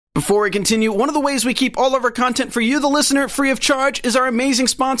Before we continue, one of the ways we keep all of our content for you, the listener, free of charge is our amazing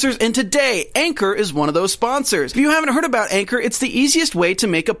sponsors, and today, Anchor is one of those sponsors. If you haven't heard about Anchor, it's the easiest way to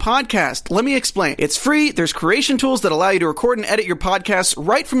make a podcast. Let me explain. It's free, there's creation tools that allow you to record and edit your podcasts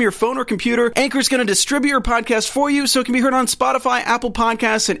right from your phone or computer. Anchor is going to distribute your podcast for you so it can be heard on Spotify, Apple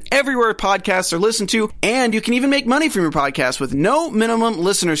Podcasts, and everywhere podcasts are listened to, and you can even make money from your podcast with no minimum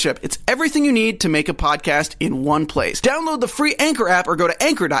listenership. It's everything you need to make a podcast in one place. Download the free Anchor app or go to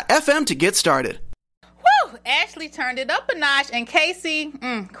anchor.fm to get started. Woo! Ashley turned it up a notch, and Casey,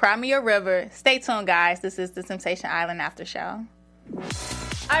 cry me a river. Stay tuned, guys. This is the Temptation Island After Show.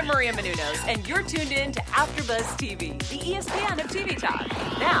 I'm Maria Menounos, and you're tuned in to AfterBuzz TV, the ESPN of TV talk.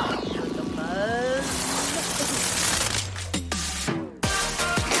 Now, here's the buzz.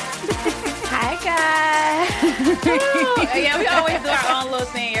 Hi, guys. Yeah, we always do our own little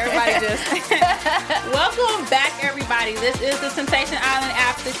thing. Everybody just... Welcome back, everybody. This is the Temptation Island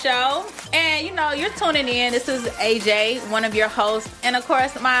After Show. And, you know, you're tuning in. This is AJ, one of your hosts. And, of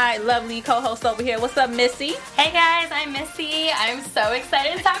course, my lovely co-host over here. What's up, Missy? Hey, guys. I'm Missy. I'm so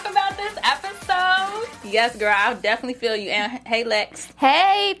excited to talk about this episode. Yes, girl. I definitely feel you. And, hey, Lex.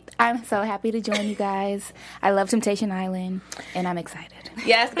 Hey. I'm so happy to join you guys. I love Temptation Island, and I'm excited.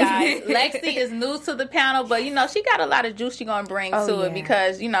 Yes, guys. Lexi is new to the panel, but, you know, she got a lot of juice she's going to bring to it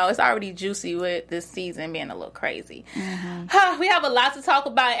because, you know, it's already juicy with this season being a little crazy. Mm-hmm. We have a lot to talk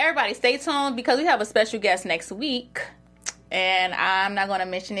about. Everybody stay tuned because we have a special guest next week. And I'm not going to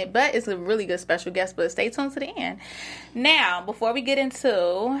mention it, but it's a really good special guest. But stay tuned to the end. Now, before we get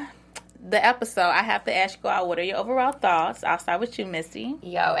into the episode, I have to ask you all, what are your overall thoughts? I'll start with you, Missy.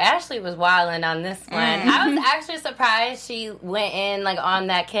 Yo, Ashley was wilding on this one. I was actually surprised she went in like on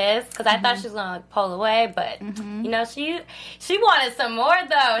that kiss because I thought she was gonna like pull away, but you know she wanted some more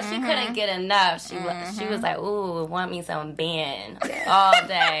though. She couldn't get enough. She was like, "Ooh, want me some Ben all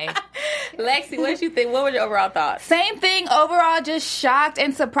day." Lexi, what did you think? What were your overall thoughts? Same thing. Overall, just shocked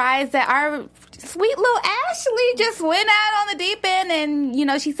and surprised that our sweet little Ashley just went out on the deep end, and you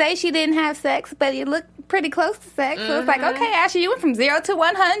know she says she didn't have sex, but it looked pretty close to sex. So it's like, okay, Ashley, you went from 0 to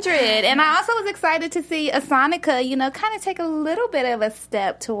 100. And I also was excited to see Asonica, you know, kind of take a little bit of a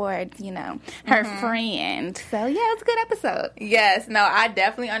step towards, you know, her friend. So yeah, it was a good episode. Yes, no, I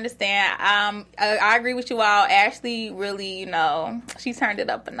definitely understand. I agree with you all. Ashley really, you know, she turned it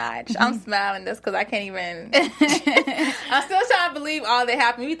up a notch. I'm smiling just because I can't even. I'm still trying to believe all that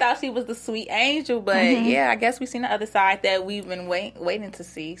happened. We thought she was the sweet angel, but yeah, I guess we've seen the other side that we've been waiting to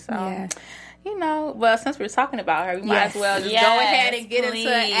see. So. Yeah. You know, well, since we're talking about her, we might as well just go ahead and get into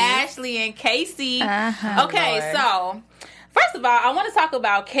Ashley and Casey. Okay, so first of all, I want to talk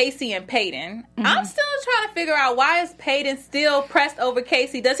about Casey and Peyton. I'm still trying to figure out why is Peyton still pressed over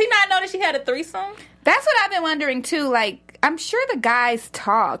Casey? Does he not know that she had a threesome? That's what I've been wondering too. Like, I'm sure the guys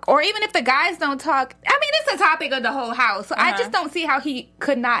talk, or even if the guys don't talk, I mean, it's a topic of the whole house. So I just don't see how he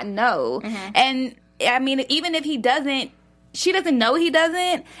could not know. And I mean, even if he doesn't, she doesn't know he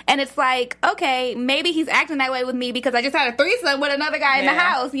doesn't, and it's like, okay, maybe he's acting that way with me because I just had a threesome with another guy in the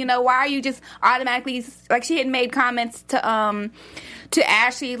house. You know, why are you just automatically, like, she had made comments to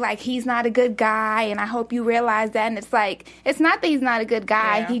Ashley, like, he's not a good guy, and I hope you realize that. And it's like, it's not that he's not a good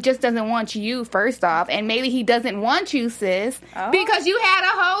guy. He just doesn't want you, first off. And maybe he doesn't want you, sis, because you had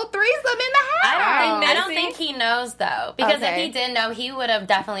a whole threesome in the house. I don't think he knows, though. Because if he did know, he would have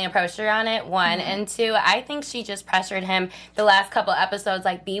definitely approached her on it, one. And two, I think she just pressured him the last couple episodes,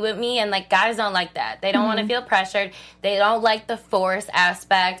 like, be with me. And, like, guys don't like that. They don't want to feel pressured. They don't like the force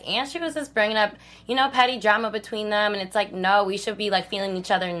aspect. And she was just bringing up, you know, petty drama between them. And it's like, no, we should be, like, feeling each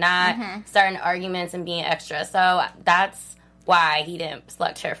other, not starting arguments and being extra. So that's why he didn't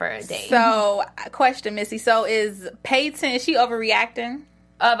select her for a date. So, question, Missy. So is Peyton, is she overreacting?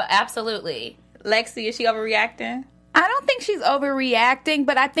 Absolutely. Lexi, is she overreacting? I don't think she's overreacting,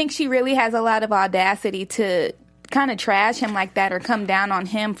 but I think she really has a lot of audacity to kind of trash him like that or come down on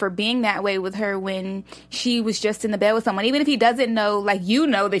him for being that way with her when she was just in the bed with someone. Even if he doesn't know, like, you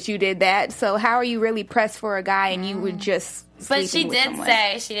know that you did that. So how are you really pressed for a guy and you would just... But she did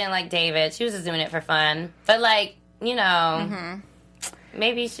say she didn't like David. She was just doing it for fun. But, like, you know,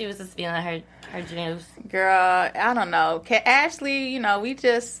 maybe she was just feeling her juice. Girl, I don't know. Ashley, you know,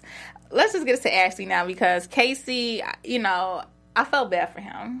 let's just get to Ashley now because Casey, you know, I felt bad for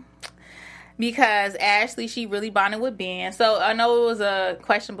him. because Ashley, she really bonded with Ben. So I know it was a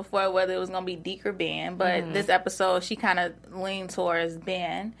question before whether it was going to be Deke or Ben, but this episode, she kind of leaned towards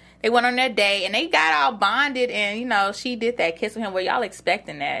Ben. They went on their date, and they got all bonded, and, you know, she did that kiss with him. Were y'all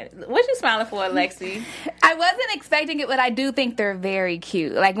expecting that? What you smiling for, Lexi? I wasn't expecting it, but I do think they're very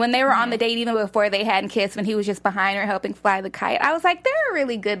cute. Like, when they were on the date, even before they hadn't kissed, when he was just behind her helping fly the kite, I was like, they're a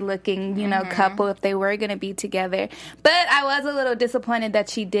really good-looking, you know, couple if they were going to be together. But I was a little disappointed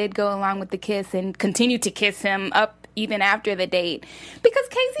that she did go along with the kiss and continue to kiss him up even after the date, because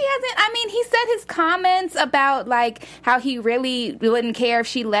Casey hasn't, I mean, he said his comments about, like, how he really wouldn't care if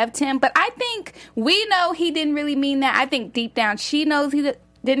she left him, but I think we know he didn't really mean that. I think deep down she knows he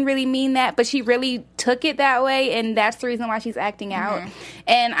didn't really mean that, but she really took it that way, and that's the reason why she's acting out.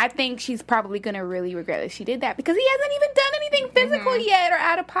 And I think she's probably going to really regret that she did that, because he hasn't even done anything physical yet or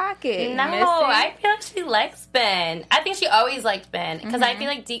out of pocket. No, I feel like she likes Ben. I think she always liked Ben, because I feel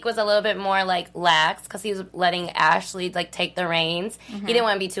like Deke was a little bit more, like, lax, because he was letting Ashley, like, take the reins. He didn't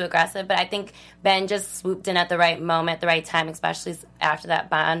want to be too aggressive, but I think Ben just swooped in at the right moment, the right time, especially after that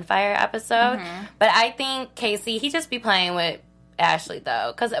bonfire episode. But I think Casey, he just be playing with Ashley,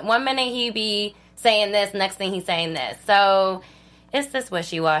 though, because one minute he be saying this, next thing he's saying this. So it's this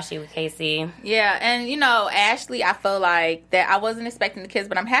wishy-washy with Casey. Yeah, and, you know, Ashley, I feel like that I wasn't expecting the kiss,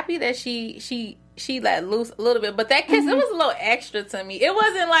 but I'm happy that she let loose a little bit. But that kiss, it was a little extra to me. It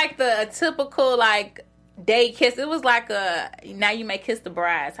wasn't like the typical, like, day kiss. It was like a now you may kiss the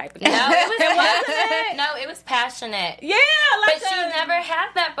bride type of kiss. No, it wasn't. No, it was passionate. Yeah, like, but she never had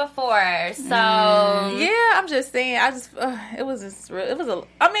that before. So yeah, I'm just saying. It was a.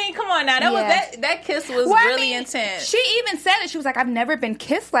 I mean, come on now. That kiss was really intense. She even said it. She was like, "I've never been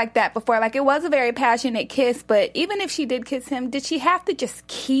kissed like that before." Like, it was a very passionate kiss. But even if she did kiss him, did she have to just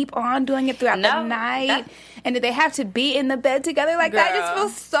keep on doing it throughout the night? And did they have to be in the bed together like that? I just feel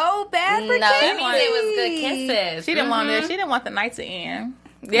so bad for Casey. That means it was good kisses. She didn't want that. She didn't want the night to end.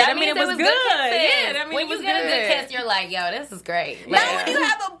 Yeah, that means it was good. Yeah, that means when you get a good kiss, you're like, yo, this is great. Now when you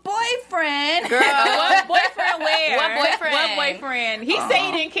have a boyfriend. Girl, what boyfriend where? What boyfriend? He said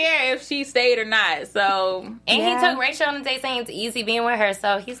he didn't care if she stayed or not. So And he took Rachel on a date saying it's easy being with her,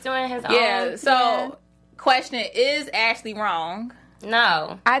 so he's doing his own. Yeah, so question, is Ashley wrong?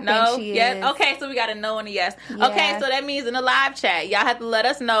 No. I think she is. Okay, so we got a no and a yes. Yeah. Okay, so that means in the live chat, y'all have to let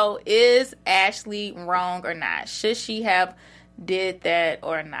us know, is Ashley wrong or not? Should she have did that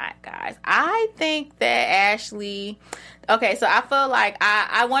or not, guys? I think that Ashley... Okay, so I feel like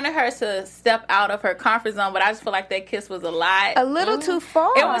I wanted her to step out of her comfort zone, but I just feel like that kiss was a little too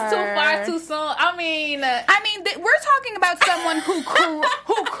far. It was too far too soon. I mean, we're talking about someone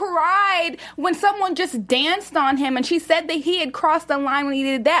who cried when someone just danced on him, and she said that he had crossed the line when he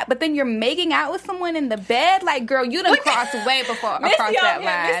did that. But then you're making out with someone in the bed, like, girl, you done crossed way before across that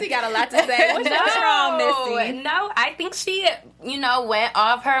line. Missy got a lot to say. What's wrong, Missy? No, I think she, went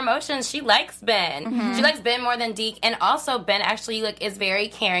off her emotions. She likes Ben. She likes Ben more than Deke, and also Ben actually is very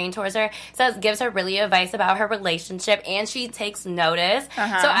caring towards her, gives her really advice about her relationship, and she takes notice. So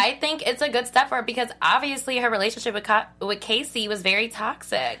I think it's a good step for her, because obviously her relationship with Casey was very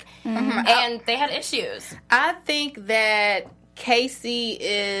toxic, and they had issues. I think that Casey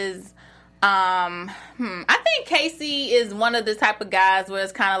is... I think Casey is one of the type of guys where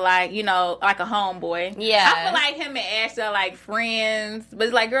it's kind of like, like a homeboy. Yeah. I feel like him and Ashley are like friends, but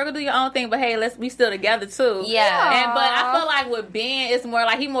it's like, girl, go do your own thing, but hey, we still together too. Yeah. But I feel like with Ben, it's more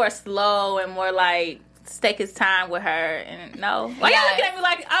like he more slow and more like take his time with her, and no. Why y'all looking at me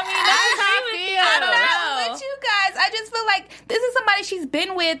like, I mean, that's how I feel. I don't know. With you guys, I just feel like this is somebody she's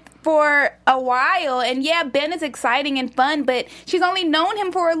been with for a while, and yeah, Ben is exciting and fun, but she's only known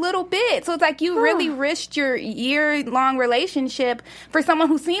him for a little bit, so it's like you really risked your year-long relationship for someone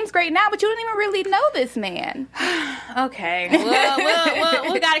who seems great now, but you don't even really know this man. Okay,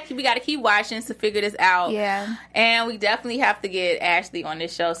 well, we gotta keep watching to figure this out. Yeah, and we definitely have to get Ashley on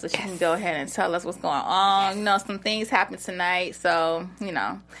this show so she can go ahead and tell us what's going on. Some things happened tonight, so moving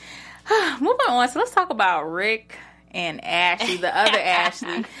on. So let's talk about Rick and Ashley, the other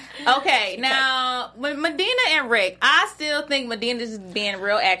Ashley. Okay, now with Medina and Rick, I still think Medina's just being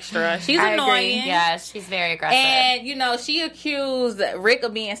real extra. She's annoying. Agree. Yeah, she's very aggressive. And she accused Rick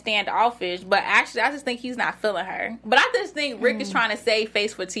of being standoffish, but actually I just think he's not feeling her. But I just think Rick is trying to save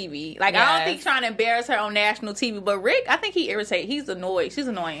face for TV. Like, I don't think he's trying to embarrass her on national TV, but Rick, I think he irritates. He's annoyed. She's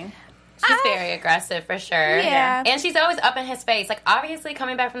annoying. She's very aggressive, for sure. Yeah. And she's always up in his face. Like, obviously,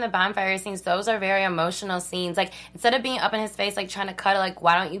 coming back from the bonfire scenes, those are very emotional scenes. Like, instead of being up in his face, like, trying to cuddle, like,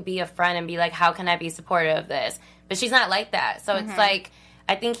 why don't you be a friend and be like, how can I be supportive of this? But she's not like that. So it's like,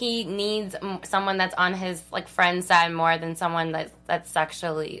 I think he needs someone that's on his like friend side more than someone that's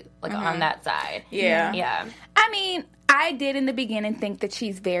sexually like on that side. Yeah. Yeah. I mean, I did in the beginning think that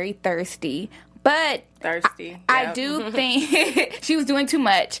she's very thirsty, but I do think she was doing too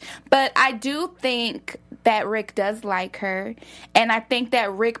much. But I do think that Rick does like her, and I think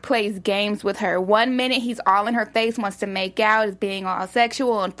that Rick plays games with her. One minute he's all in her face, wants to make out, is being all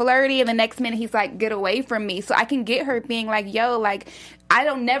sexual and flirty, and the next minute he's like, get away from me. So I can get her being like, yo, like, I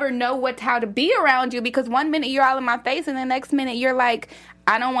don't never know how to be around you, because one minute you're all in my face and the next minute you're like,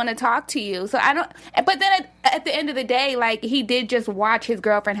 I don't want to talk to you. So I don't, but then at the end of the day, like, he did just watch his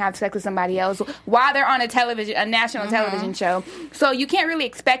girlfriend have sex with somebody else while they're on a national television show. So you can't really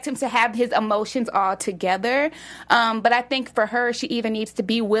expect him to have his emotions all together. But I think for her, she either needs to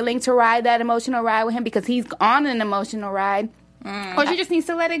be willing to ride that emotional ride with him because he's on an emotional ride. Or she just needs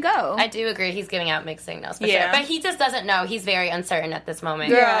to let it go. I do agree. He's giving out mixed signals for sure. But he just doesn't know. He's very uncertain at this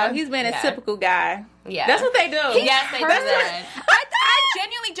moment. Girl, he's been a typical guy. Yeah. That's what they do. Yes, they do that. I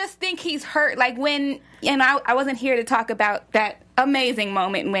genuinely just think he's hurt. Like when, I wasn't here to talk about that amazing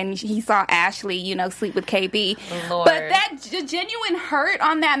moment when he saw Ashley, sleep with KB. Lord. But that genuine hurt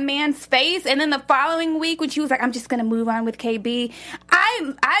on that man's face, and then the following week when she was like, I'm just going to move on with KB,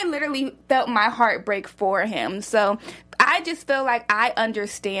 I literally felt my heart break for him. So I just feel like I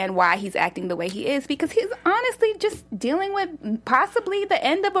understand why he's acting the way he is, because he's honestly just dealing with possibly the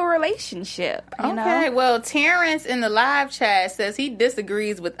end of a relationship. You know? Okay, well, Terrence in the live chat says he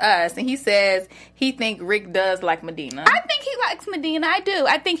disagrees with us, and he says he thinks Rick does like Medina. I think he likes Medina. I do.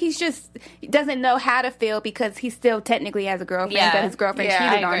 I think he doesn't know how to feel because he still technically has a girlfriend, but his girlfriend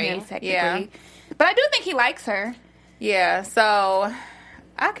cheated on him technically. Yeah. But I do think he likes her. Yeah, so,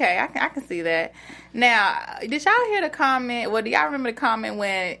 okay, I can see that. Now, did y'all hear the comment? Well, do y'all remember the comment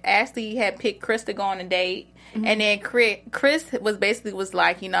when Ashley had picked Chris to go on a date? Mm-hmm. And then Chris was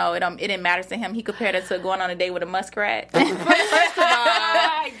like, it didn't matter to him. He compared it to going on a date with a muskrat. First of all,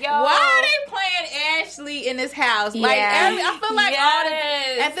 why are they playing Ashley in this house? Like, I feel like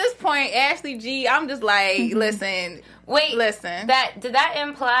at this point, Ashley G, I'm just like, listen. Listen. Did that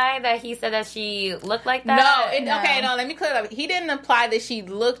imply that he said that she looked like that? No, let me clear it up. He didn't imply that she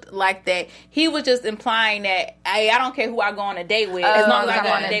looked like that. He was just implying that, hey, I don't care who I go on a date with, as long as I go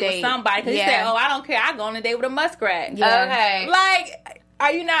on a date with somebody. Because he said, I don't care, I go on a date with a muskrat. Yeah. Okay. Like,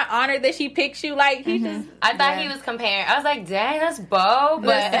 are you not honored that she picks you? Like, he just... I thought he was comparing. I was like, dang, that's Bo.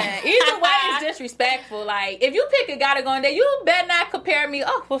 But listen, either way, it's disrespectful. Like, if you pick a guy to go on a date, you better not compare me.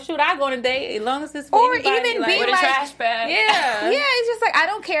 Oh, well, shoot, I go on a date as long as it's for or anybody, even like, be with like, a trash bag. Yeah. Yeah, it's just like, I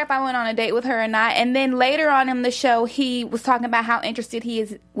don't care if I went on a date with her or not. And then later on in the show, he was talking about how interested he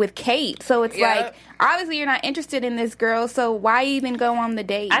is with Kate. So it's like, obviously you're not interested in this girl, so why even go on the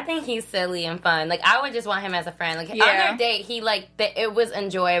date? I think he's silly and fun. Like, I would just want him as a friend. Like, on their date, it was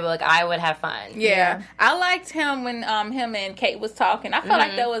enjoyable. Like, I would have fun. Yeah. I liked him when him and Kate was talking. I felt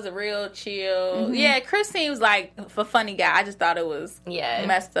like that was a real chill. Mm-hmm. Yeah, Chris seems like a funny guy. I just thought it was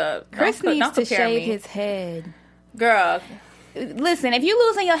messed up. Chris needs to shave his head. Girl. Listen, if you're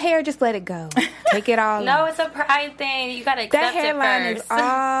losing your hair, just let it go. Take it all No, off. It's a pride thing. You gotta accept that hairline it first. is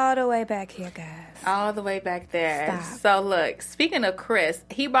all the way back here, guys. All the way back there. Stop. So look, speaking of Chris,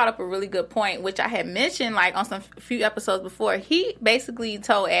 he brought up a really good point, which I had mentioned like on some few episodes before. He basically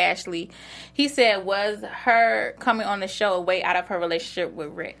told Ashley, he said, was her coming on the show a way out of her relationship with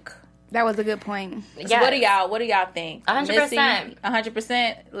Rick? That was a good point. So what do y'all think? 100%.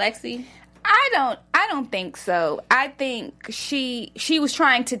 100%, Lexi? I don't think so. I think she was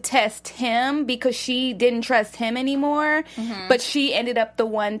trying to test him because she didn't trust him anymore. Mm-hmm. But she ended up the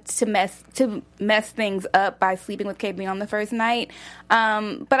one to mess things up by sleeping with KB on the first night.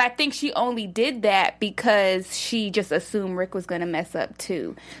 But I think she only did that because she just assumed Rick was going to mess up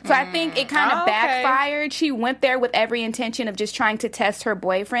too. So I think it kind of backfired. She went there with every intention of just trying to test her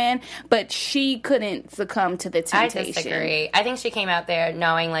boyfriend, but she couldn't succumb to the temptation. I disagree. I think she came out there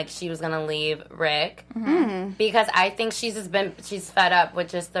knowing like she was going to leave Rick because I think she's fed up with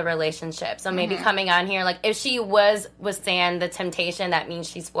just the relationship. So maybe coming on here, like if she was withstand the temptation, that means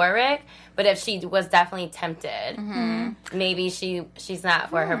she's for Rick. But if she was definitely tempted, maybe she's not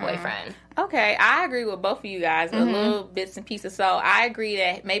for her boyfriend. Okay, I agree with both of you guys, a little bits and pieces. So I agree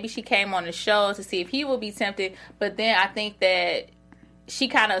that maybe she came on the show to see if he will be tempted, but then I think that she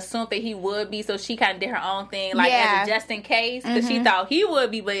kind of assumed that he would be, so she kind of did her own thing, like as a just in case, because she thought he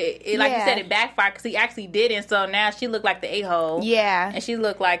would be, but like you said, it backfired because he actually didn't. So now she looked like the a-hole. Yeah, and she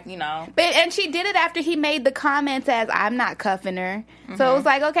looked like and she did it after he made the comments as I'm not cuffing her. So it was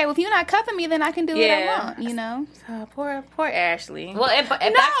like, okay, well if you're not cuffing me, then I can do what I want. So poor Ashley. Well, it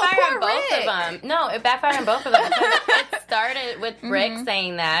backfired on both of them. No, it backfired on both of them. It started with Rick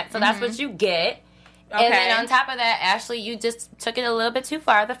saying that, so that's what you get. Okay. And then on top of that, Ashley, you just took it a little bit too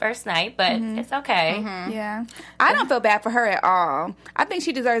far the first night, but it's okay. Yeah. I don't feel bad for her at all. I think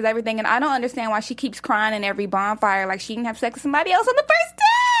she deserves everything, and I don't understand why she keeps crying in every bonfire like she can have sex with somebody else on the first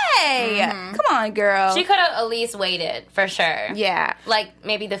day. Come on, girl. She could have at least waited, for sure. Yeah. Like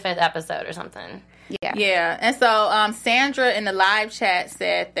maybe the 5th episode or something. Yeah. And so Sandra in the live chat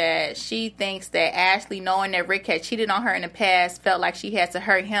said that she thinks that Ashley, knowing that Rick had cheated on her in the past, felt like she had to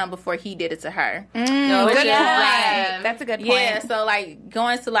hurt him before he did it to her. Good point. That's a good point. Yeah, so like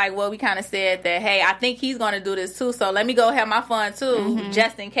going to like what we kind of said that, hey, I think he's going to do this too, so let me go have my fun too,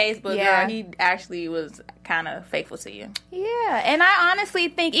 just in case. But girl, he actually was kind of faithful to you. Yeah, and I honestly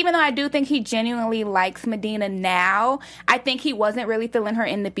think, even though I do think he genuinely likes Medina now, I think he wasn't really feeling her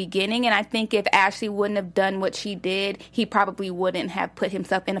in the beginning, and I think if Ashley wouldn't have done what she did, he probably wouldn't have put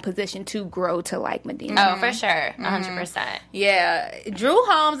himself in a position to grow to like Medina. Oh, for sure. 100%. Yeah. Drew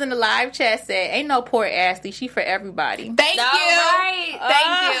Holmes in the live chat said, ain't no poor Ashley, she for everybody. Thank you. Right.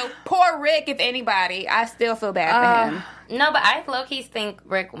 Thank you. Poor Rick, if anybody. I still feel bad for him. No, but I low-key think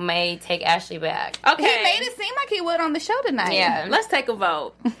Rick may take Ashley back. Okay. He made it seem like he would on the show tonight. Yeah. Let's take a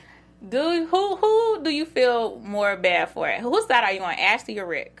vote. Who do you feel more bad for? Whose side are you on, Ashley or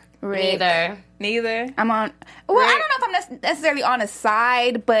Rick? Neither. I'm on. Well, Rick. I don't know if I'm necessarily on a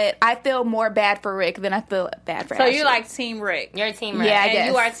side, but I feel more bad for Rick than I feel bad for Ashley. So you like Team Rick? You're Team Rick. Yeah, I and guess.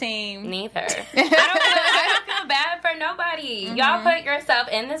 You are Team neither. I don't feel bad for nobody. Y'all put yourself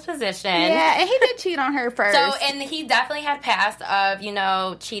in this position. Yeah, and he did cheat on her first. So, and he definitely had past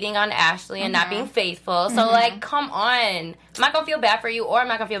of cheating on Ashley and not being faithful. So like, come on. I'm not gonna feel bad for you, or I'm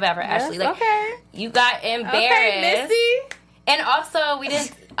not gonna feel bad for Ashley. Like, you got embarrassed. Okay, Missy. And also, we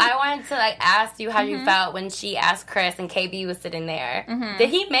didn't. I wanted to ask you how you felt when she asked Chris and KB was sitting there. Did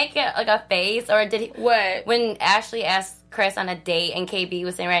he make it like a face, or did he? What? When Ashley asked Chris on a date and KB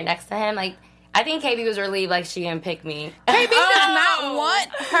was sitting right next to him, I think KB was relieved, she didn't pick me. KB does not want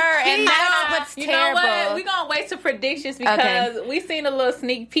her, and that's what's terrible. You know what? We're gonna wait to predictions because we seen a little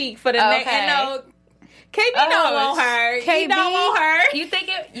sneak peek for the next. And KB don't want her. KB don't want her. You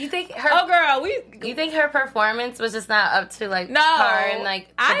think her? Oh, girl, you think her performance was just not up to par in the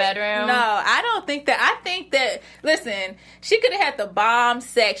bedroom? No, I don't think that. I think that, listen, she could have had the bomb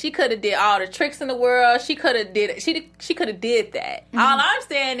sex. She could have did all the tricks in the world. She could have did it. She could have did that. All I'm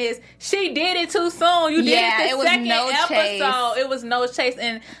saying is she did it too soon. You did it the second episode. It was no chase.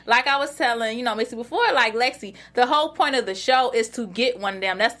 And like I was telling Missy before, Lexi, the whole point of the show is to get one of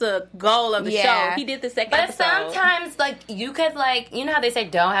them. That's the goal of the show. He did the second episode. But sometimes you could you know how they say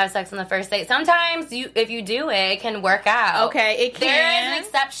don't have sex on the first date. Sometimes if you do it can work out. Okay, it can. There is an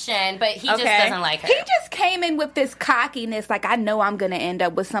exception, but he just doesn't like her. He just came in with this cockiness, I know I'm gonna end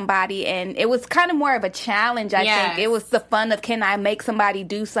up with somebody, and it was kind of more of a challenge. I think it was the fun of, can I make somebody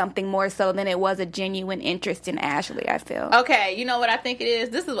do something, more so than it was a genuine interest in Ashley. I feel. Okay, you know what I think it is?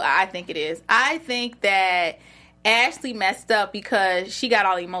 This is what I think it is. I think that Ashley messed up because she got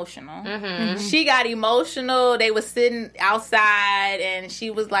all emotional. She got emotional. They were sitting outside, and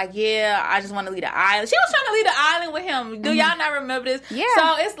she was like, yeah, I just want to leave the island. She was trying to leave the island with him. Do y'all not remember this? Yeah.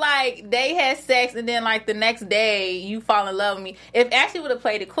 So it's like they had sex, and then the next day, you fall in love with me. If Ashley would have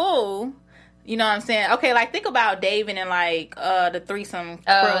played it cool, you know what I'm saying? Okay, think about David and the threesome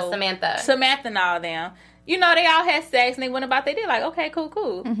crew. Samantha and all them. They all had sex and they went about their day okay,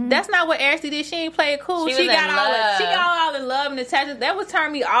 cool. That's not what Ashley did. She ain't play it cool. She got all in love and attachment. That would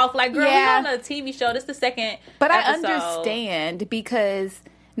turn me off. Girl, we on a TV show. This is the second But episode. I understand, because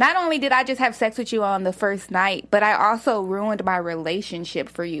not only did I just have sex with you on the first night, but I also ruined my relationship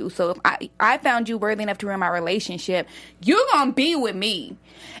for you. So if I found you worthy enough to ruin my relationship, you're gonna be with me.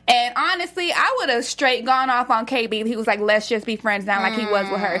 And honestly, I would have straight gone off on KB. He was like, let's just be friends now, like he was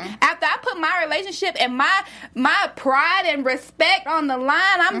with her. After I put my relationship and my pride and respect on the line,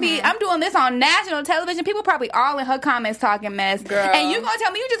 I'm doing this on national television. People probably all in her comments talking mess. Girl. And you gonna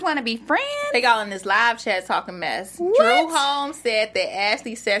tell me you just want to be friends? They got in this live chat talking mess. What? Drew Holmes said that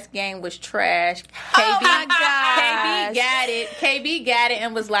Ashley's sex game was trash. Oh my God. KB got it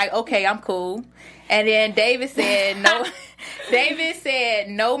and was like, okay, I'm cool. And then David said no. David said,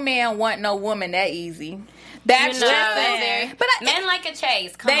 no man want no woman that easy. That's you true. know, But men like a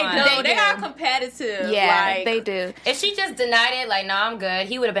chase. Come They on. do. They are competitive. Yeah, like, they do. If she just denied it, like, no, I'm good,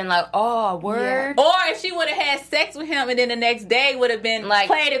 he would have been like, oh, word. Or if she would have had sex with him and then the next day would have been Like,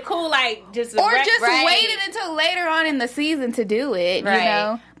 played it cool, like just Or just right. waited until later on in the season to do it, Right. you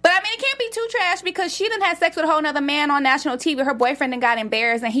know? But, I mean, it can't be too trash because she done had sex with a whole nother man on national TV. Her boyfriend done got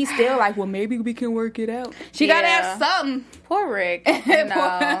embarrassed, and he's still like, well, maybe we can work it out. She got to have something. Poor Rick. No,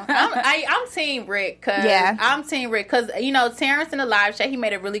 I'm Team Rick. I'm Team Rick because you know Terrence in the live chat he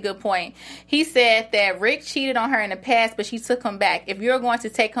made a really good point. He said that Rick cheated on her in the past, but she took him back. If you're going to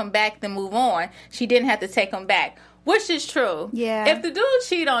take him back, then move on. She didn't have to take him back, which is true. Yeah. If the dude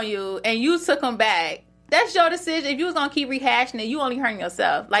cheat on you and you took him back, that's your decision. If you was gonna keep rehashing it, you only hurting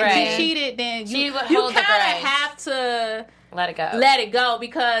yourself. Like Right. if you cheated, then you would kind hold the of grudge. have to. Let it go. Let it go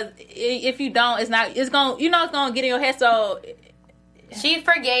because if you don't, it's gonna get in your head. So She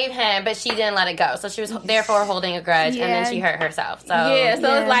forgave him, but she didn't let it go. So she was therefore holding a grudge, and then she hurt herself. So it's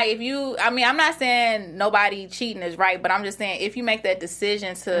like if you, I mean, I'm not saying nobody cheating is right, but I'm just saying if you make that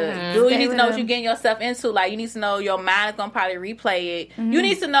decision to do, you need to know what you're getting yourself into. Like you need to know your mind is gonna probably replay it. You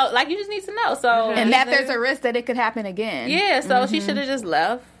need to know, like you just need to know. So And that there's a risk that it could happen again. Yeah, so she should have just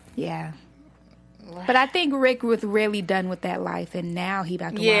left. Yeah. But I think Rick was really done with that life, and now he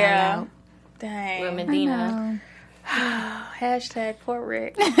about to wild out. Dang. with Medina. Hashtag poor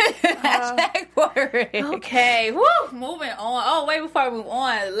Rick. Hashtag poor Rick. Okay, woo, moving on. Oh, wait, before we move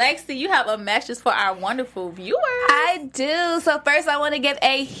on, Lexi, you have a message for our wonderful viewers. I do. So first, I want to give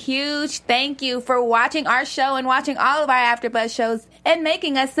a huge thank you for watching our show and watching all of our AfterBuzz shows and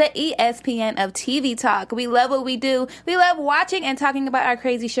making us the ESPN of TV talk. We love what we do. We love watching and talking about our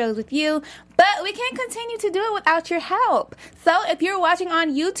crazy shows with you. But we can't continue to do it without your help. So if you're watching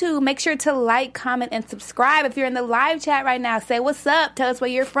on YouTube, make sure to like, comment, and subscribe. If you're in the live chat right now, say what's up. Tell us where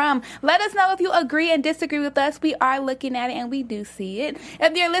you're from. Let us know if you agree and disagree with us. We are looking at it and we do see it.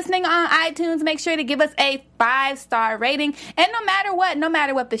 If you're listening on iTunes, make sure to give us a 5-star rating. And no matter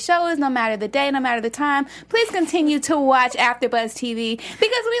what the show is, no matter the day, no matter the time, please continue to watch AfterBuzz TV because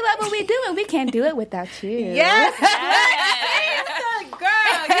we love what we do and we can't do it without you. Yes.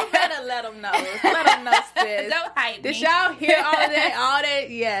 Girl, you better let them know. Let them know, sis. Don't hype Did me. y'all hear all that? All that?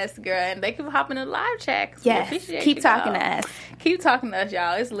 Yes, girl. And thank you for hopping in the live chat. Yes. Keep talking to us. Keep talking to us,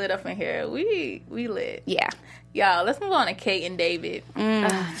 y'all. It's lit up in here. We lit. Yeah. Y'all, let's move on to Kate and David.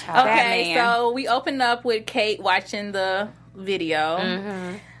 That Okay, man. so we opened up with Kate watching the video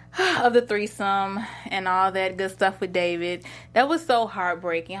of the threesome and all that good stuff with David. That was so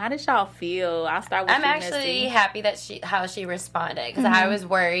heartbreaking. How did y'all feel? I'll start with I'm you, actually Missy. happy that how she responded because I was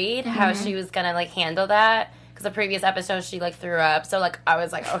worried how she was gonna like handle that. Because the previous episode she like threw up, so like I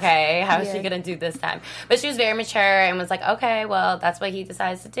was like, okay, how is she gonna do this time? But she was very mature and was like, okay, well that's what he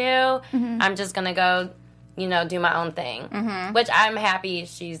decides to do. I'm just gonna go, do my own thing. Which I'm happy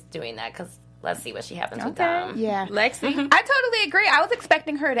she's doing that because let's see what she happens with them. Yeah. Lexi? I totally agree. I was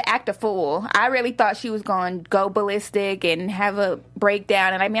expecting her to act a fool. I really thought she was going to go ballistic and have a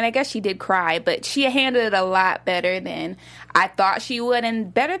breakdown. And I mean, I guess she did cry, but she handled it a lot better than I thought she would,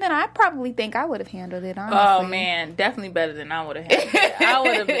 and better than I probably think I would have handled it, honestly. Oh, man. Definitely better than I would have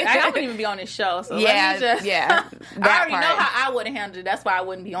handled it. I wouldn't even be on this show. So Yeah, let me just, yeah. I already know how I would have handled it. That's why I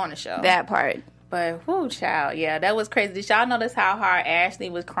wouldn't be on the show. That part. But, whoo, child. Yeah, that was crazy. Did y'all notice how hard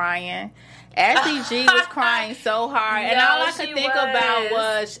Ashley was crying? Ashley G was crying so hard. And all I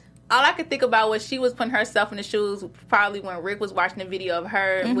could think about was she was putting herself in the shoes probably when Rick was watching the video of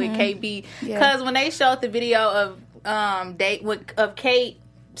her with KB. Because when they showed the video of Kate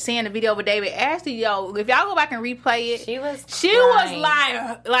seeing the video with David, Ashley, if y'all go back and replay it, She was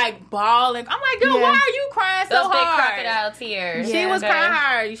like bawling. I'm like, girl, why are you crying so those big hard? crocodile tears. She was crying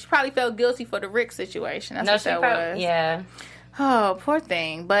hard. She probably felt guilty for the Rick situation. That's what that was. Yeah. Oh, poor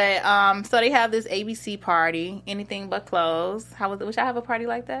thing. But so they have this ABC party, anything but clothes. Wish I have a party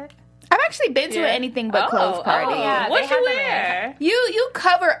like that? I've actually been to an anything but clothes party. yeah. What they you have them wear? You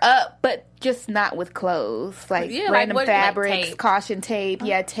cover up, but just not with clothes. Like random like fabrics, tape. caution tape,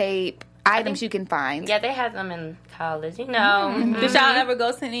 tape, items you can find. Yeah, they had them in college, Did y'all ever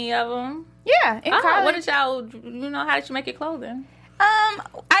go to any of them? Yeah, in college. What did y'all, how did you make your clothing?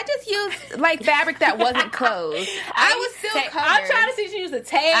 I just used like fabric that wasn't clothes. I was still covered. I'm trying to see if you used a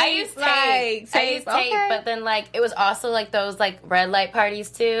tape. I used tape. I used tape, okay. but then like it was also like those like red light parties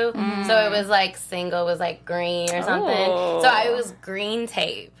too. So it was like single was like green or something. Oh. So it was green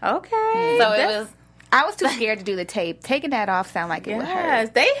tape. Okay. So it was. I was too scared to do the tape. Taking that off sound like it would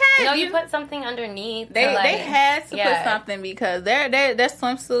hurt. They had. You put something underneath. They had to put yeah. something because their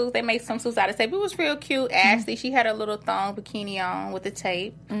swimsuits, they make swimsuits out of tape. It was real cute. Ashley, she had her little thong bikini on with the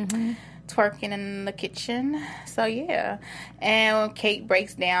tape. twerking in the kitchen. So yeah, and Kate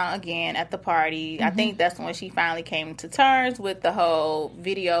breaks down again at the party. I think that's when she finally came to terms with the whole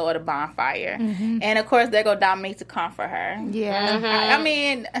video of the bonfire. And of course, there go Dominique to comfort her. Yeah. I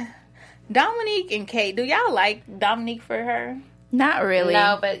mean, Dominique and Kate. Do y'all like Dominique for her? Not really.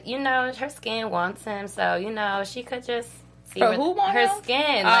 No, but you know, her skin wants him, so you know, she could just see For who want her him?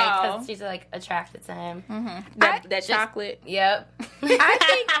 skin, like, because she's like attracted to him. That chocolate. Yep.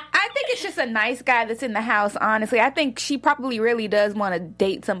 I think it's just a nice guy that's in the house, honestly. I think she probably really does want to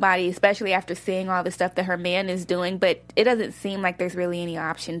date somebody, especially after seeing all the stuff that her man is doing, but it doesn't seem like there's really any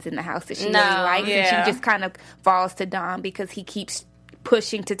options in the house that she really likes, and she just kind of falls to Dom because he keeps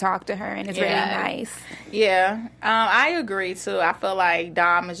pushing to talk to her, and it's really nice. Yeah. I agree, too. I feel like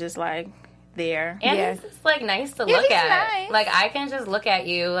Dom is just, like, there. And he's just, like, nice to Yeah, look he's at. nice. Like, I can just look at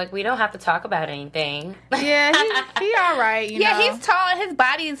you. Like, we don't have to talk about anything. Yeah, he all right, you know. He's tall and his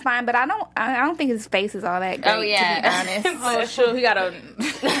body is fine, but I don't think his face is all that great, to be honest. Oh, sure. He got a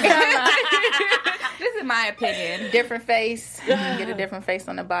This is my opinion. different face. Get a different face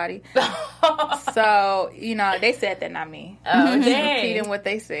on the body. So, you know, they said that, not me. Oh, Just dang. repeating what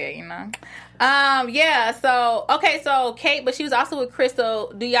they said, you know. Yeah, so, okay, so Kate, but she was also with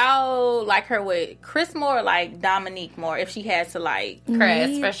Crystal. Do y'all like her with Chris more or like Dominique more if she had to like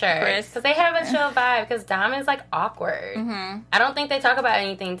Chris, for sure. Chris. Because they have a chill vibe, because Dom is, like, awkward. I don't think they talk about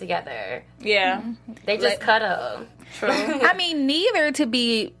anything together. Yeah. They just cuddle. True. I mean, neither, to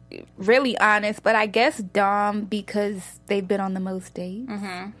be really honest, but I guess Dom, because they've been on the most dates.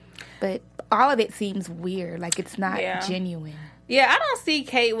 But all of it seems weird, like it's not genuine. Yeah, I don't see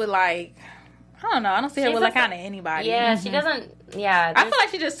Kate with like, I don't know, I don't see her She's with like like- kind of anybody. Yeah, she doesn't. Yeah. I feel like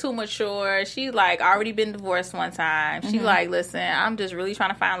she's just too mature. She like already been divorced one time. She like, listen, I'm just really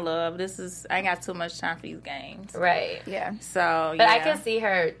trying to find love. I ain't got too much time for these games. Right. Yeah. So, But I can see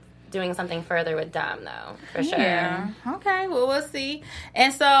her doing something further with Dom, though, for sure. Yeah. Okay. Well, we'll see.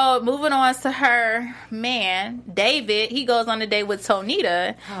 And so, moving on to her man, David. He goes on a date with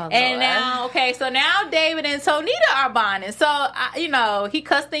Tonita. Oh, and Lord. so now David and Tonita are bonding. So, he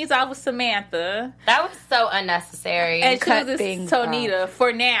cussed things out with Samantha. That was so unnecessary. And cut chooses things Tonita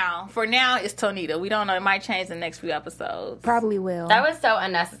for now. For now, it's Tonita. We don't know. It might change the next few episodes. Probably will. That was so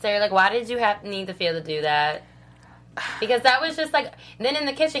unnecessary. Like, why did you need to feel to do that? Because that was just like, then in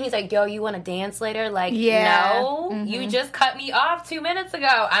the kitchen, he's like, yo, you want to dance later? Like, no, you just cut me off 2 minutes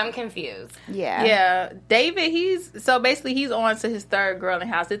ago. I'm confused. Yeah. Yeah, David, he's on to his third girl in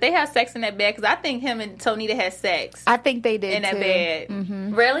the house. Did they have sex in that bed? Because I think him and Tonita had sex I think they did in that too.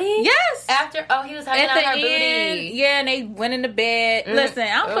 bed. Really? Yes. After, he was hugging At on the her end, booty. yeah, and they went in the bed. Listen,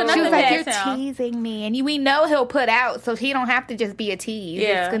 I don't put She nothing was like, past "You're him. teasing me," and we know he'll put out, so he don't have to just be a tease.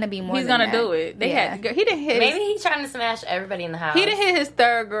 Yeah, It's gonna be more. He's than gonna that. do it. Yeah. He didn't hit. Maybe he's trying to smash everybody in the house. He didn't hit his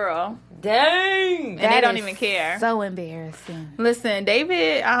third girl, Dang. and That they don't is even care. So embarrassing. Listen,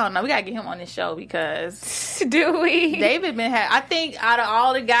 David, I don't know. We gotta get him on this show because Do we? David I think out of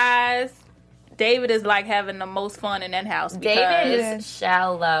all the guys, David is like having the most fun in that house. Because, David is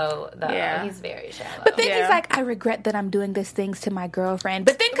shallow, though. Yeah. He's very shallow. But then Yeah. he's like, I regret that I'm doing these things to my girlfriend,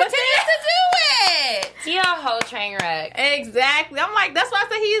 but then continues to do it. He a whole train wreck. Exactly. I'm like, that's why I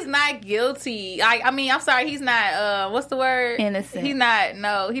say he is not guilty. I mean, I'm sorry, he's not. What's the word? Innocent. He's not.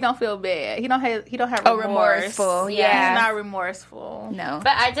 No, he don't feel bad. He don't have Oh, remorse. remorseful. Yeah. Yeah. He's not remorseful. No.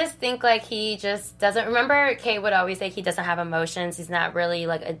 But I just think, like, he just doesn't... Remember, Kate would always say he doesn't have emotions. He's not really,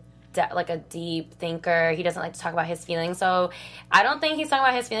 like, a deep thinker. He doesn't like to talk about his feelings. So I don't think he's talking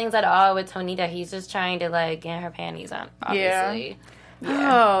about his feelings at all with Tonita. He's just trying to, like, get her panties on, obviously.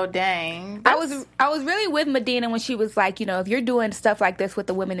 Oh, dang. I was really with Medina when she was like, if you're doing stuff like this with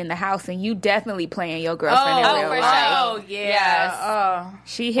the women in the house, and you definitely playing your girlfriend in real for life. sure. Oh, yeah. Yes. Oh,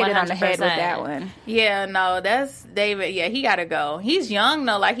 She hit it on the head with 100%. that one. yeah, no, that's David. Yeah, he got to go. He's young,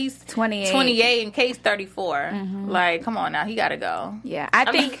 though. Like, he's 28. and Kate's 34. Like, come on now. He got to go. Yeah,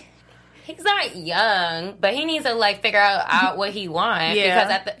 I think... He's not young, but he needs to, like, figure out what he wants.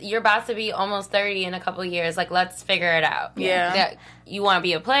 Yeah. Because you're about to be almost 30 in a couple of years. Like, let's figure it out. Yeah. That you want to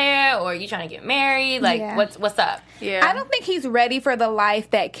be a player, or you trying to get married? Like, Yeah. what's up? Yeah. I don't think he's ready for the life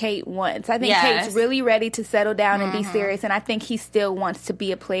that Kate wants. I think Yes. Kate's really ready to settle down and be serious, and I think he still wants to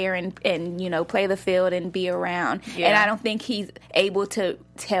be a player and play the field and be around. Yeah. And I don't think he's able to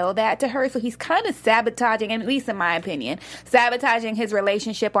tell that to her, so he's kind of sabotaging, at least in my opinion, sabotaging his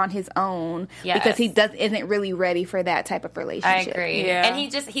relationship on his own because he isn't really ready for that type of I relationship. agree. Yeah.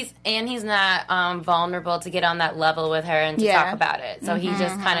 And he's not vulnerable to get on that level with her and to Yeah. talk about it. So he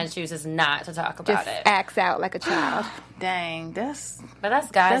just kind of chooses not to talk about Just it. acts out like a child. Dang, that's But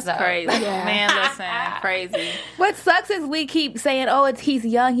that's guys, That's though. crazy. Man, listen, crazy. What sucks is we keep saying, "Oh, he's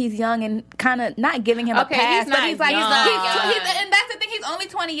young," and kind of not giving him a pass. He's not but he's like, young. and that's the thing. He's only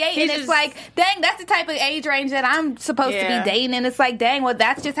 28, and it's like, dang, that's the type of age range that I'm supposed to be dating. And it's like, dang, well,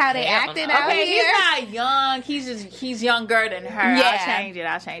 that's just how they acting out here. He's not young. He's younger than her. Yeah. I'll change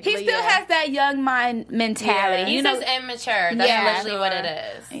it. He still has that young mind mentality. He's just immature. That's literally what it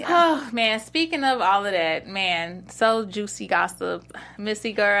is. Yeah. Oh man, speaking of all of that, man, so juicy gossip,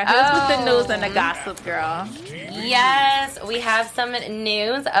 Missy girl. What's with the news and the gossip, girl? Yes, we have some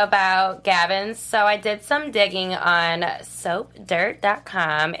news about Gavin. So I did some digging on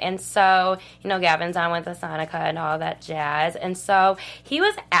soapdirt.com. And so, Gavin's on with Asanika and all that jazz. And so he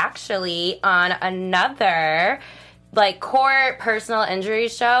was actually on another court personal injury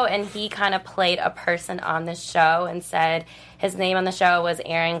show, and he kind of played a person on the show and said his name on the show was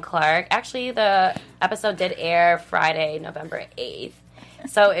Aaron Clark. Actually, the episode did air Friday, November 8th.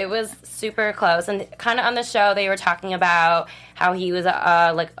 So it was super close. And kind of on the show, they were talking about how he was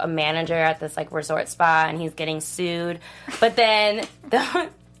a manager at this resort spa, and he's getting sued. But then the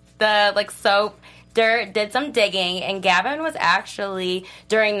Soap Dirt did some digging, and Gavin was actually,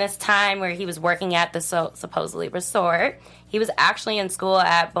 during this time where he was working at the supposedly resort, he was actually in school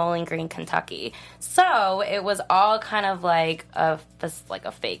at Bowling Green, Kentucky. So it was all kind of like a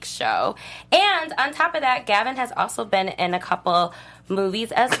fake show. And on top of that, Gavin has also been in a couple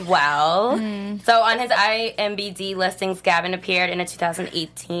movies as well. So on his IMDb listings, Gavin appeared in a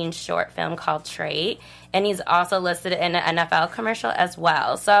 2018 short film called Trait. And he's also listed in an NFL commercial as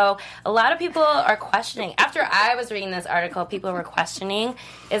well. So a lot of people are questioning. After I was reading this article, people were questioning,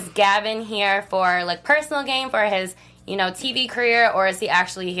 is Gavin here for personal gain for his TV career, or is he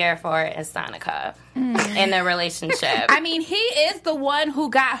actually here for Asanika in their relationship? I mean, he is the one who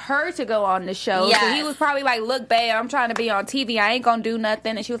got her to go on the show. Yes. So he was probably like, look, babe, I'm trying to be on TV. I ain't gonna do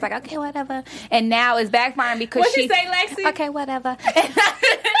nothing. And she was like, okay, whatever. And now it's backfiring because What'd she say, Lexi? Okay, whatever. And now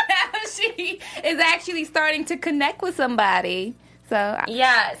she is actually starting to connect with somebody. So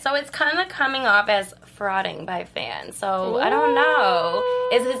so it's kind of coming off as frauding by fans. So I don't know.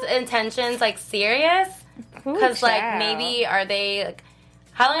 Is his intentions serious? Because maybe are they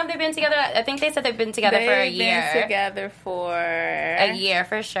how long have they been together? I think they said they've been together for a year. They've been together for a year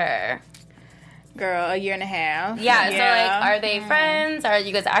for sure. Girl, a year and a half. Yeah. So are they friends? Or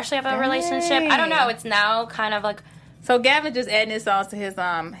you guys actually have a relationship? I don't know. It's now kind of so Gavin just adding this on to his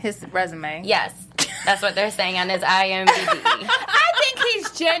resume. Yes. That's what they're saying on his IMDb. I think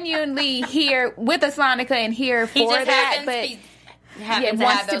he's genuinely here with Asanika and here for that, but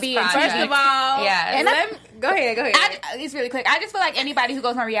wants to be in. First of all, and go ahead. It's really quick. I just feel like anybody who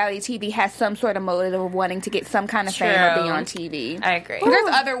goes on reality TV has some sort of motive of wanting to get some kind of fame or be on TV. I agree. There's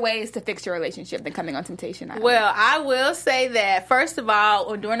other ways to fix your relationship than coming on Temptation Island. Well, I will say that, first of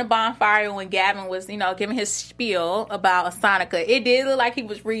all, during the bonfire when Gavin was, giving his spiel about Asanika, it did look like he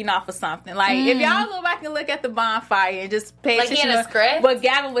was reading off of something. If y'all go back and look at the bonfire and just pay attention he had a script? What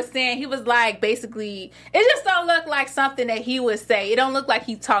Gavin was saying, he was basically, it just don't look like something that he would say. It don't look like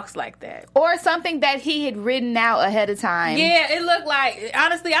he talks like that. Or something that he had written out ahead of time. Yeah, it looked like,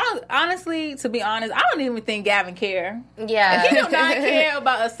 honestly, to be honest, I don't even think Gavin care. Yeah. He do not care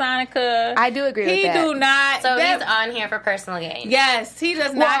about Asanika. I do agree with that. He do not. So he's on here for personal gain. Yes, he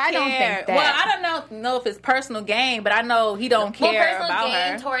does not care. I don't think that. Well, I don't know if it's personal gain, but I know he don't care about personal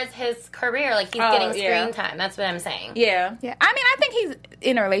gain her. towards his career. He's getting screen time. That's what I'm saying. Yeah. Yeah. I mean, I think he's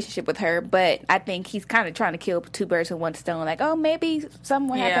in a relationship with her, but I think he's kind of trying to kill two birds with one stone. Maybe something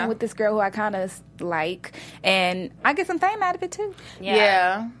will happen with this girl who I kind of like, and I get some fame out of it too.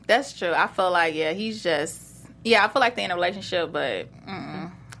 Yeah, that's true. I feel like he's just I feel like they're in a relationship, but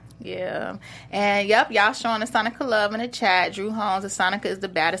yeah. And y'all showing Asanika love in the chat. Drew Holmes, Asanika is the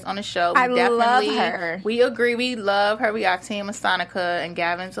baddest on the show. I love her. We agree. We love her. We are team Asanika, and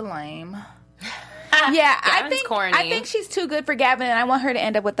Gavin's a lame. Yeah, Gavin's corny. I think she's too good for Gavin, and I want her to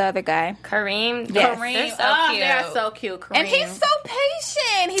end up with the other guy. Kareem. Yes. Kareem. They're so cute. They're so cute, Kareem. And he's so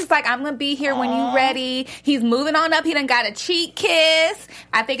patient. He's like, I'm going to be here when you're ready. He's moving on up. He done got a cheek kiss.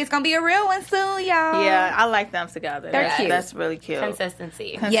 I think it's going to be a real one soon, y'all. Yeah, I like them together. They're cute. That's really cute.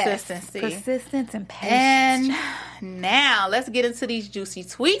 Consistency. Yes. Persistence and patience. And now, let's get into these juicy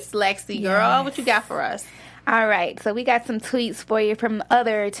tweets, Lexi, girl. What you got for us? All right. So we got some tweets for you from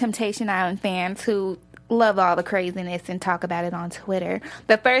other Temptation Island fans who love all the craziness and talk about it on Twitter.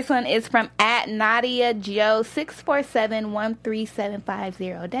 The first one is from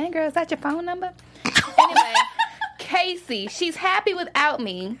 @NadiaJoe6471370. Dang, girl, is that your phone number? Anyway, Casey, she's happy without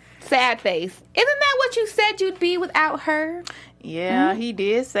me. Sad face. Isn't that what you said you'd be without her? Yeah, he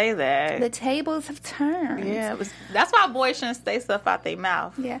did say that. The tables have turned. Yeah, that's why boys shouldn't say stuff out their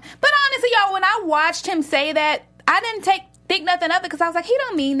mouth. Yeah. But honestly, y'all, when I watched him say that, I didn't think nothing of it because I was like, he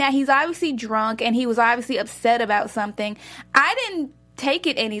don't mean that. He's obviously drunk and he was obviously upset about something. I didn't take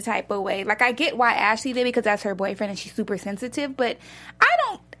it any type of way. Like, I get why Ashley did because that's her boyfriend and she's super sensitive, but I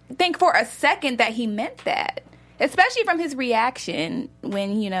don't think for a second that he meant that. Especially from his reaction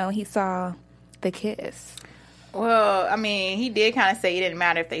when, he saw the kiss. Well, I mean, he did kind of say it didn't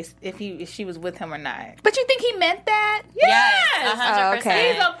matter if she was with him or not. But you think he meant that? Yes, 100%.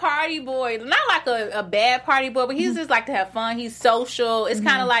 Okay. He's a party boy, not like a bad party boy, but he's just like to have fun. He's social. It's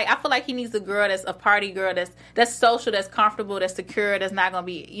kind of like I feel like he needs a girl that's a party girl that's social, that's comfortable, that's secure, that's not gonna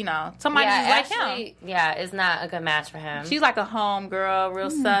be somebody just like him. Yeah, is not a good match for him. She's like a home girl, real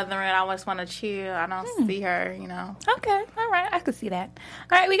southern. I always want to chill. I don't see her, Okay, all right, I could see that.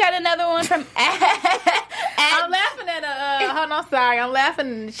 All right, we got another one from. I'm laughing at hold on, sorry. I'm laughing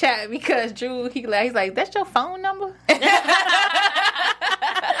in the chat because Drew, he's like, that's your phone number?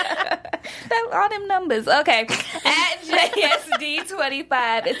 All them numbers. Okay. At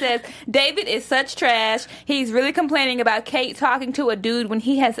JSD25, it says, David is such trash. He's really complaining about Kate talking to a dude when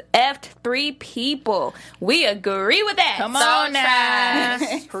he has effed 3 people. We agree with that. Come on now.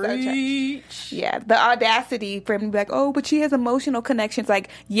 Preach. Yeah, the audacity for him to be like, oh, but she has emotional connections. Like,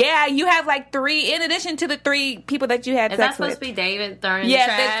 yeah, you have like 3 in addition to the 3 people that you had Is sex that supposed with. to be David thrown in the trash?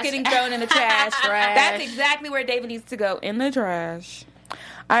 Yes, that's getting thrown in the trash. That's exactly where David needs to go, in the trash.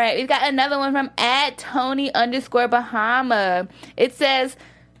 All right, we've got another one from @Tony_Bahama. It says,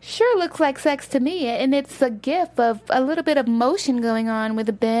 sure looks like sex to me, and it's a gif of a little bit of motion going on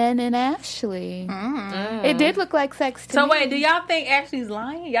with Ben and Ashley. It did look like sex to me. So wait, do y'all think Ashley's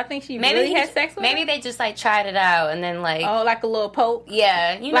lying? Y'all think she really had sex with Maybe him? they just like tried it out and then like like a little poke?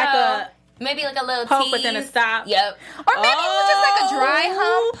 yeah, Like maybe like a little poke tease. but then a stop? Yep. Or maybe it was just like a dry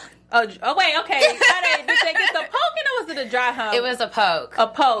hump. Oh wait, okay. Did they get the poking or was it a dry hump? It was a poke. A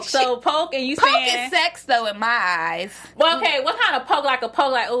poke. So poke and you Poke saying... is sex, though, in my eyes. Well, okay, what kind of poke? Like a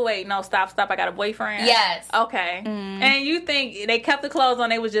poke like, oh wait, no, stop, I got a boyfriend? Yes. Okay. And you think they kept the clothes on,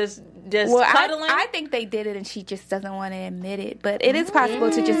 they was just Well, cuddling? I think they did it and she just doesn't want to admit it. But it is possible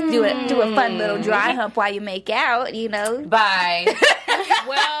to just do a fun little dry hump while you make out, Bye.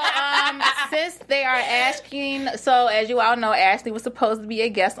 Well, since they are asking, so as you all know, Ashley was supposed to be a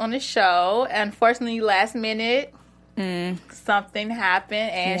guest on the show. Unfortunately, last minute, something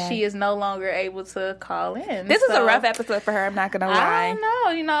happened, and she is no longer able to call in. This is a rough episode for her, I'm not going to lie. I don't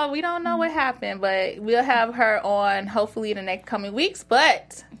know. We don't know what happened, but we'll have her on hopefully the next coming weeks.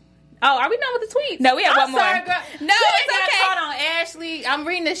 But... Oh, are we done with the tweets? No, we have one more. Sorry, girl. No, it's okay. okay. Hold on, Ashley. I'm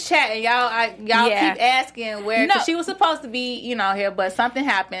reading this chat, and y'all keep asking where, because she was supposed to be, here, but something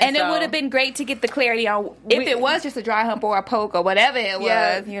happened. And it would have been great to get the clarity on if it was just a dry hump or a poke or whatever it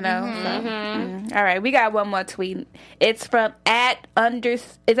was, All right, we got one more tweet. It's from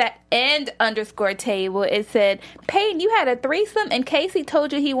 @end_table. It said, Peyton, you had a threesome, and Casey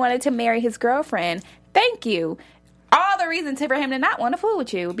told you he wanted to marry his girlfriend. Thank you. All the reason for him to not want to fool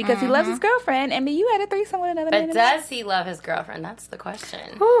with you because he loves his girlfriend, and you had a threesome with another man. But does he love his girlfriend? That's the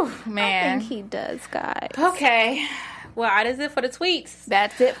question. Whew, man. I think he does, guys. Okay. Well, that is it for the tweets.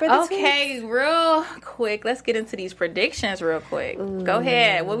 That's it for the tweets. Okay, real quick. Let's get into these predictions real quick. Go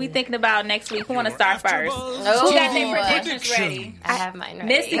ahead. What we thinking about next week? Who want to start first? Who got their predictions ready? I have mine ready.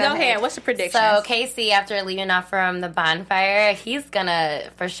 Misty, go ahead. What's your prediction? So, Casey, after leaving off from the bonfire, he's gonna,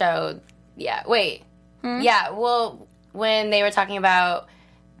 for sure, yeah, well, when they were talking about...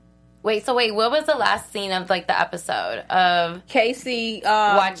 Wait, what was the last scene of, the episode of... Casey...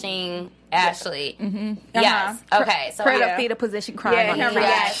 watching Ashley? Mm-hmm. Yes. Okay, so... Her fetal position crying on her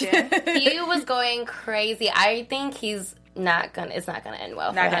reaction. He was going crazy. I think he's... it's not gonna end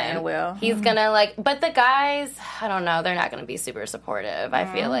well for him. Not gonna end well. He's gonna but the guys, I don't know, they're not gonna be super supportive. I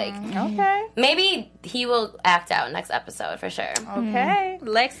feel like okay, maybe he will act out next episode for sure. Okay,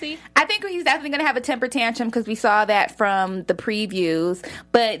 Lexi, I think he's definitely gonna have a temper tantrum because we saw that from the previews.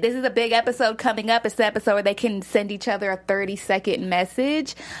 But this is a big episode coming up. It's the episode where they can send each other a 30-second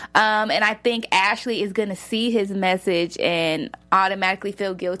message, and I think Ashley is gonna see his message and automatically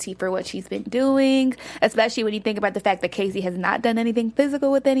feel guilty for what she's been doing, especially when you think about the fact that Casey has not done anything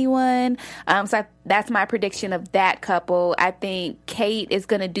physical with anyone. That's my prediction of that couple. I think Kate is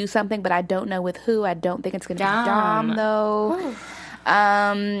going to do something, but I don't know with who. I don't think it's going to be Dom, though.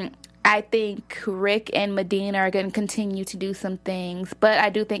 I think Rick and Medina are going to continue to do some things, but I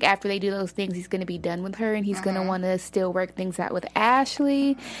do think after they do those things, he's going to be done with her, and he's going to want to still work things out with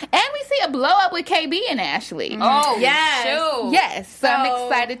Ashley. And we see a blow up with KB and Ashley. Oh, yes. shoot. Yes, so I'm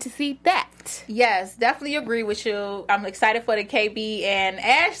excited to see that. Yes, definitely agree with you. I'm excited for the KB and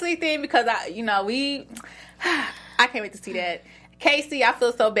Ashley thing because I can't wait to see that. Casey, I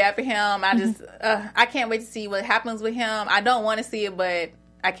feel so bad for him. I can't wait to see what happens with him. I don't want to see it, but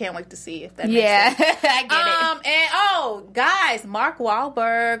I can't wait to see if that makes sense. I get it. And guys, Mark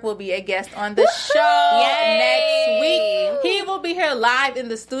Wahlberg will be a guest on the show next week. He will be here live in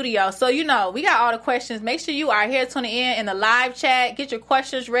the studio. So, we got all the questions. Make sure you are here tuning in the live chat. Get your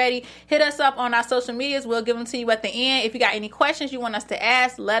questions ready. Hit us up on our social medias. We'll give them to you at the end. If you got any questions you want us to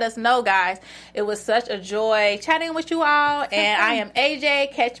ask, let us know, guys. It was such a joy chatting with you all. And I am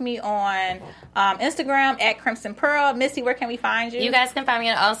AJ. Catch me on Instagram at Crimson Pearl. Missy, where can we find you? You guys can find me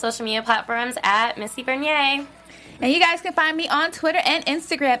on all social media platforms at Missy Bernier. And you guys can find me on Twitter and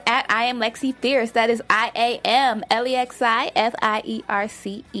Instagram at I am Lexi Fierce. That is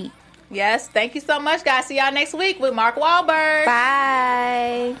IAMLEXIFIERCE. Yes, thank you so much, guys. See y'all next week with Mark Wahlberg.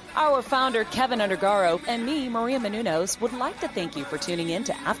 Bye. Our founder, Kevin Undergaro, and me, Maria Menounos, would like to thank you for tuning in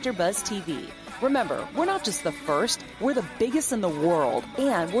to AfterBuzz TV. Remember, we're not just the first, we're the biggest in the world,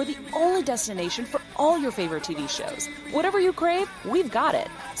 and we're the only destination for all your favorite TV shows. Whatever you crave, we've got it.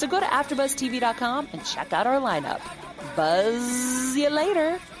 So go to AfterBuzzTV.com and check out our lineup. Buzz you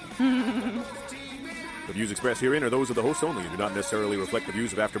later. The views expressed herein are those of the hosts only and do not necessarily reflect the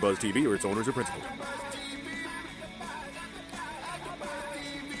views of AfterBuzz TV or its owners or principals.